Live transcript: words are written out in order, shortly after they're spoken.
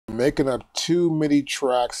Making up two MIDI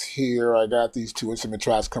tracks here. I got these two instrument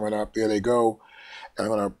tracks coming up. There they go. And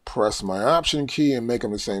I'm going to press my Option key and make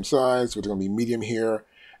them the same size, which is going to be medium here.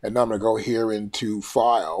 And now I'm going to go here into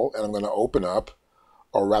File, and I'm going to open up,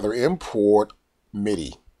 or rather import,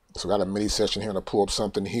 MIDI. So I got a MIDI session here. I'm going to pull up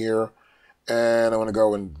something here. And I'm going to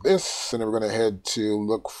go in this, and then we're going to head to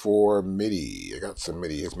look for MIDI. I got some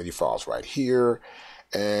MIDI. Here's MIDI files right here.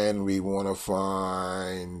 And we want to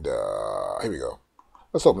find, here we go.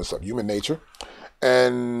 Let's open this up, Human Nature.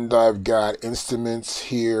 And I've got instruments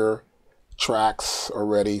here, tracks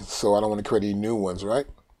already, so I don't want to create any new ones, right?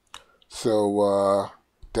 So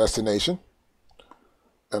destination,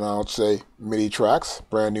 and I'll say MIDI tracks,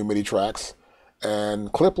 brand new MIDI tracks.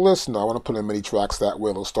 And clip list, no, I want to put in MIDI tracks, that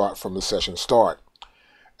way it'll start from the session start.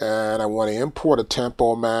 And I want to import a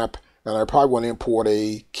tempo map, and I probably want to import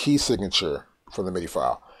a key signature from the MIDI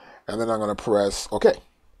file. And then I'm going to press OK.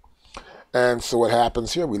 And so what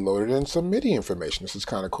happens here, we loaded in some MIDI information. This is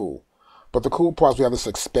kind of cool. But the cool part is we have this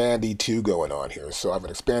Expandy2 going on here. So I have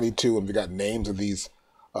an Expandy2, and we got names of these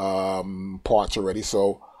parts already.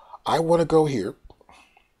 So I want to go here,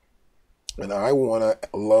 and I want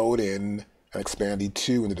to load in an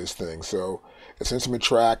Expandy2 into this thing. So it's an instrument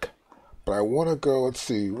track, but I want to go, let's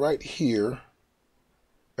see, right here,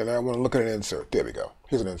 and I want to look at an insert. There we go.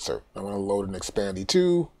 Here's an insert. I want to load an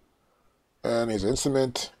Expandy2. And here's an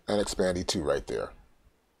instrument and Expandy2 right there.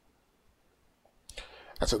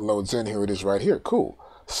 As it loads in, here it is right here. Cool.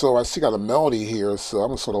 So I see got a melody here, so I'm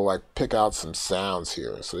going to sort of like pick out some sounds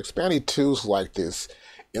here. So Expandy2 is like this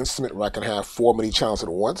instrument where I can have 4 MIDI channels at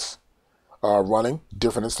once running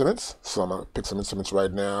different instruments. So I'm going to pick some instruments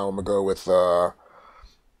right now. I'm going to go with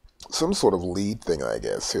some sort of lead thing, I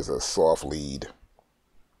guess. Here's a soft lead.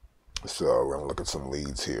 So we're going to look at some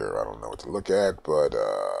leads here. I don't know what to look at, but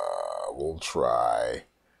we'll try.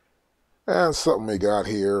 And something we got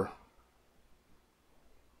here.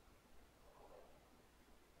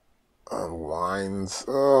 Lines.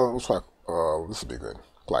 Looks like this would be good.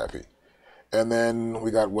 Clappy. And then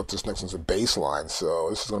we got what this next one's a bass line. So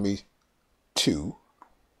this is going to be 2.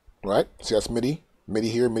 Right? See, that's MIDI. MIDI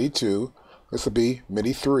here, MIDI 2. This will be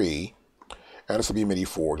MIDI 3. And this will be MIDI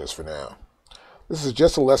 4 just for now. This is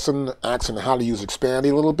just a lesson asking how to use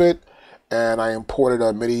Expandy a little bit. And I imported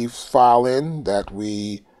a MIDI file in that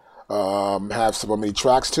we have some MIDI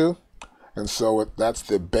tracks to. And so that's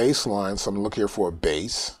the bass line. So I'm going to look here for a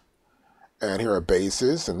bass. And here are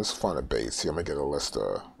basses. And let's find a bass here. I'm going to get a list.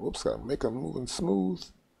 Whoops, got to make them moving smooth.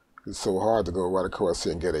 It's so hard to go right across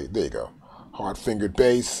here and get a, there you go, hard-fingered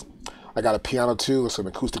bass. I got a piano too. There's some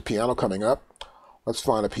acoustic piano coming up. Let's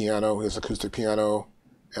find a piano. Here's acoustic piano.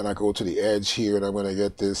 And I go to the edge here, and I'm going to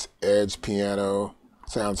get this edge piano.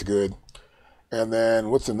 Sounds good. And then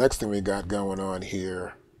what's the next thing we got going on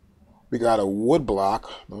here? We got a wood block.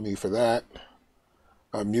 No need for that.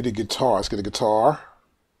 A muted guitar. Let's get a guitar.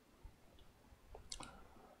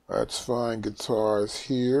 Let's find guitars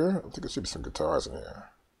here. I think there should be some guitars in here.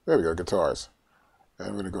 There we go, guitars. And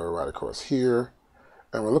we're going to go right across here.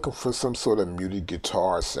 And we're looking for some sort of muted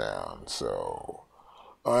guitar sound. So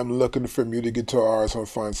I'm looking for muted guitars. I'm going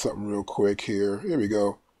to find something real quick here. Here we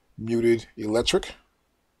go. Muted electric.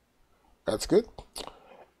 That's good.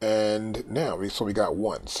 And now we got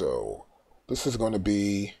one. So this is going to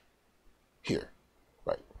be here.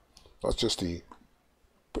 Right. That's just the,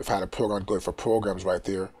 if I had a program, go for programs right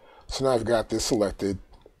there. So now I've got this selected.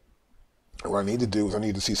 What I need to do is I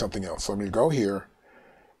need to see something else. So I'm going to go here,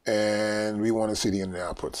 and we want to see the in and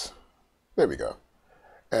outputs. There we go.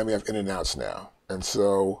 And we have in and outs now. And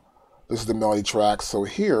so this is the melody track. So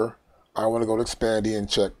here, I want to go to Expandy and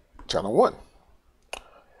check channel 1.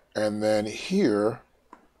 And then here,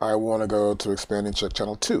 I want to go to Expandy and check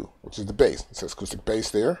channel 2, which is the bass. It says acoustic bass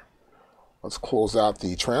there. Let's close out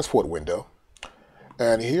the transport window.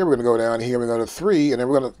 And here we're going to go down here, we're going to 3, and then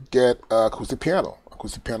we're going to get acoustic piano.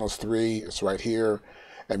 Acoustic piano is 3, it's right here.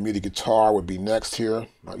 And MIDI guitar would be next here. I'm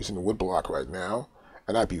not using the wood block right now.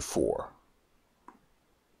 And that'd be 4.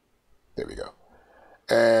 There we go.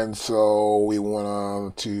 And so we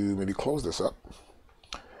want to maybe close this up.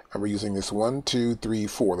 And we're using this 1, 2, 3,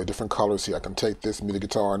 4. The different colors here. I can take this MIDI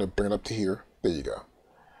guitar and bring it up to here. There you go.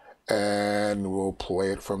 And we'll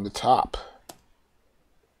play it from the top.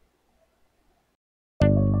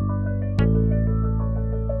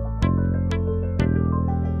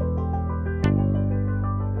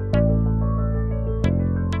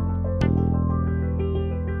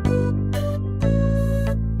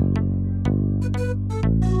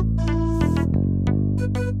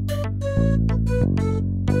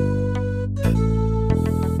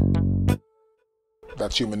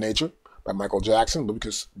 That's Human Nature by Michael Jackson. But we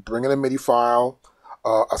can bring in a MIDI file.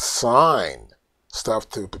 assign stuff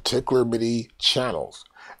to particular MIDI channels.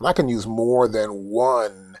 And I can use more than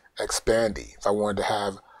one expandy. If I wanted to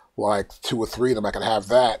have like 2 or 3 of them, I could have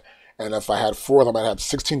that. And if I had 4 of them, I'd have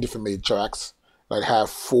 16 different MIDI tracks. I'd have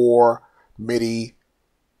 4 MIDI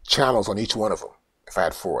channels on each one of them if I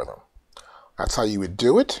had 4 of them. That's how you would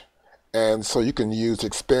do it. And so you can use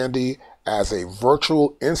Expandy as a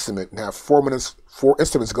virtual instrument and have 4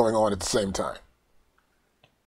 instruments going on at the same time.